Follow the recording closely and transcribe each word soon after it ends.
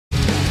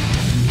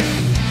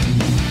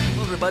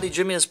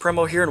everybody,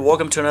 jimmyispromo here, and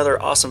welcome to another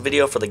awesome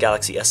video for the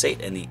Galaxy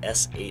S8 and the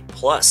S8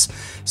 Plus.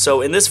 So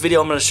in this video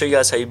I'm going to show you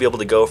guys how you'll be able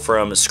to go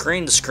from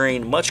screen to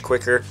screen much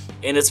quicker,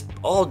 and it's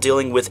all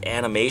dealing with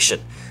animation.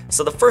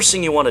 So the first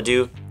thing you want to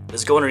do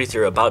is go underneath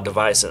your About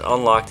device and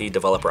unlock the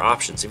developer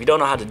options. If you don't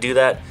know how to do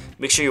that,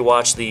 make sure you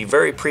watch the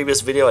very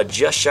previous video I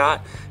just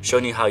shot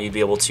showing you how you'd be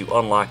able to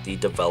unlock the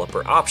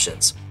developer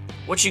options.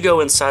 Once you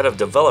go inside of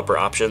developer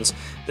options,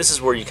 this is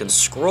where you can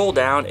scroll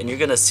down and you're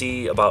going to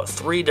see about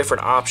 3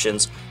 different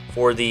options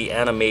for the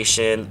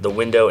animation, the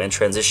window, and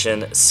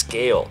transition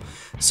scale.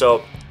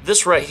 So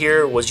this right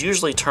here was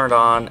usually turned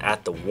on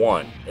at the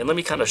 1, and let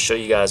me kind of show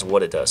you guys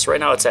what it does. So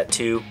right now it's at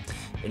 2,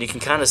 and you can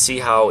kind of see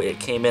how it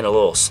came in a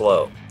little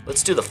slow.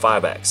 Let's do the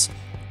 5x.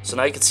 So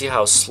now you can see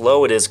how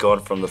slow it is going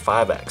from the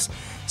 5x.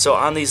 So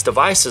on these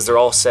devices, they're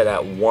all set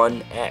at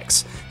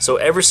 1x. So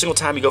every single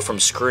time you go from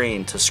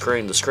screen to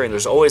screen to screen,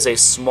 there's always a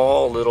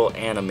small little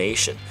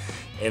animation.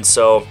 And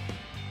so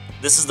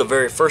this is the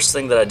very first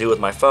thing that I do with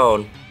my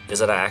phone, is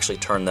that I actually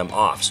turn them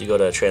off. So you go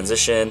to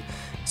transition,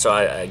 so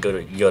you go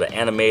to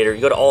animator, you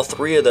go to all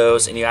 3 of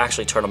those and you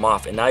actually turn them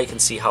off. And now you can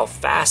see how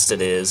fast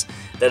it is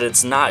that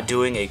it's not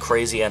doing a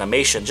crazy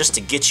animation just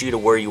to get you to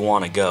where you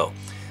want to go.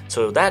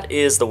 So that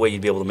is the way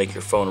you'd be able to make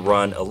your phone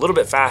run a little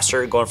bit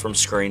faster, going from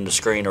screen to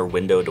screen or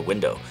window to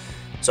window.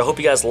 So I hope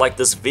you guys like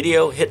this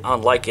video. Hit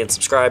on like and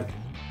subscribe.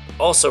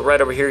 Also, right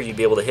over here, you'd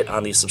be able to hit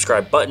on the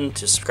subscribe button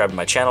to subscribe to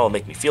my channel and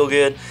make me feel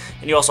good.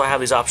 And you also have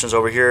these options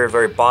over here.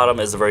 Very bottom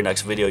is the very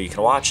next video you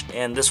can watch.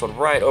 And this one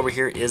right over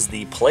here is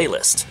the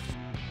playlist.